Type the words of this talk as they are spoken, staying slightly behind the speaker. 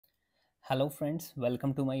Hello friends,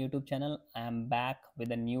 welcome to my YouTube channel. I am back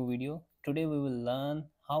with a new video. Today we will learn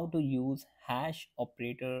how to use hash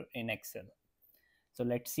operator in Excel. So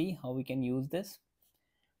let's see how we can use this.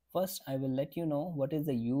 First, I will let you know what is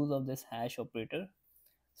the use of this hash operator.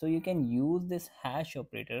 So you can use this hash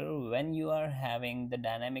operator when you are having the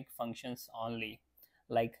dynamic functions only.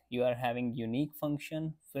 Like you are having unique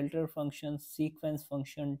function, filter function, sequence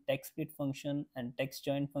function, text split function, and text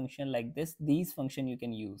join function like this. These function you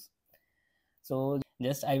can use. So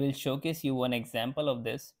just I will showcase you one example of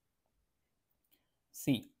this.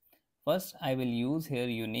 See, first I will use here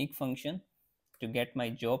unique function to get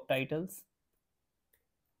my job titles.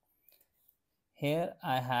 Here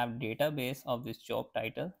I have database of this job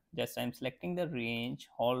title. Just I'm selecting the range,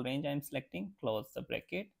 whole range I'm selecting, close the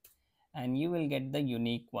bracket, and you will get the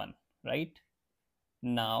unique one, right?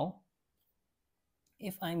 Now,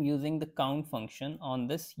 if I'm using the count function on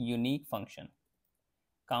this unique function,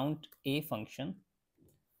 count a function,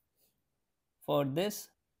 for this,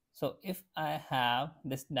 so if I have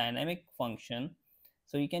this dynamic function,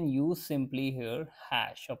 so you can use simply here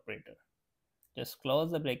hash operator. Just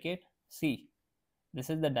close the bracket. See, this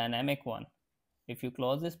is the dynamic one. If you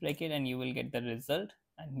close this bracket, and you will get the result,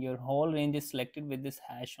 and your whole range is selected with this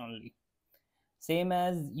hash only. Same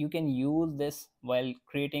as you can use this while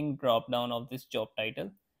creating drop down of this job title.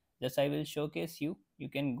 Just I will showcase you. You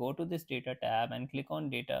can go to this data tab and click on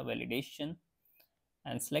data validation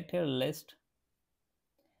and select here list.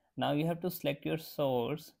 Now you have to select your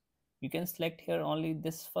source. You can select here only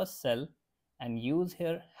this first cell and use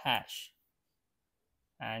here hash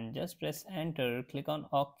and just press enter, click on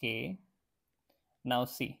OK. Now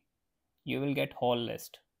see, you will get whole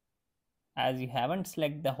list as you haven't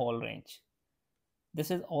selected the whole range. This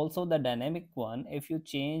is also the dynamic one. If you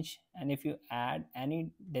change and if you add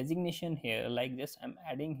any designation here, like this, I'm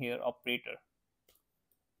adding here operator,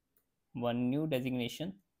 one new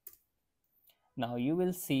designation. Now you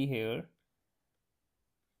will see here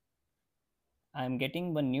I'm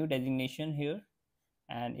getting one new designation here,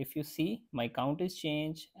 and if you see my count is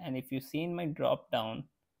changed, and if you see in my drop down,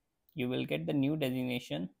 you will get the new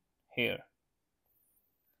designation here.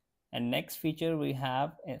 And next feature we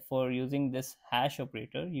have for using this hash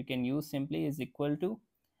operator, you can use simply is equal to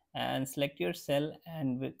and select your cell,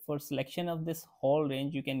 and for selection of this whole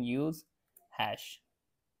range you can use hash.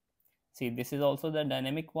 See, this is also the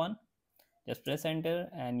dynamic one. Just press enter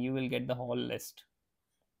and you will get the whole list.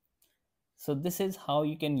 So this is how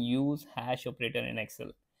you can use hash operator in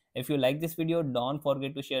Excel. If you like this video, don't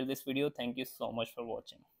forget to share this video. Thank you so much for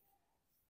watching.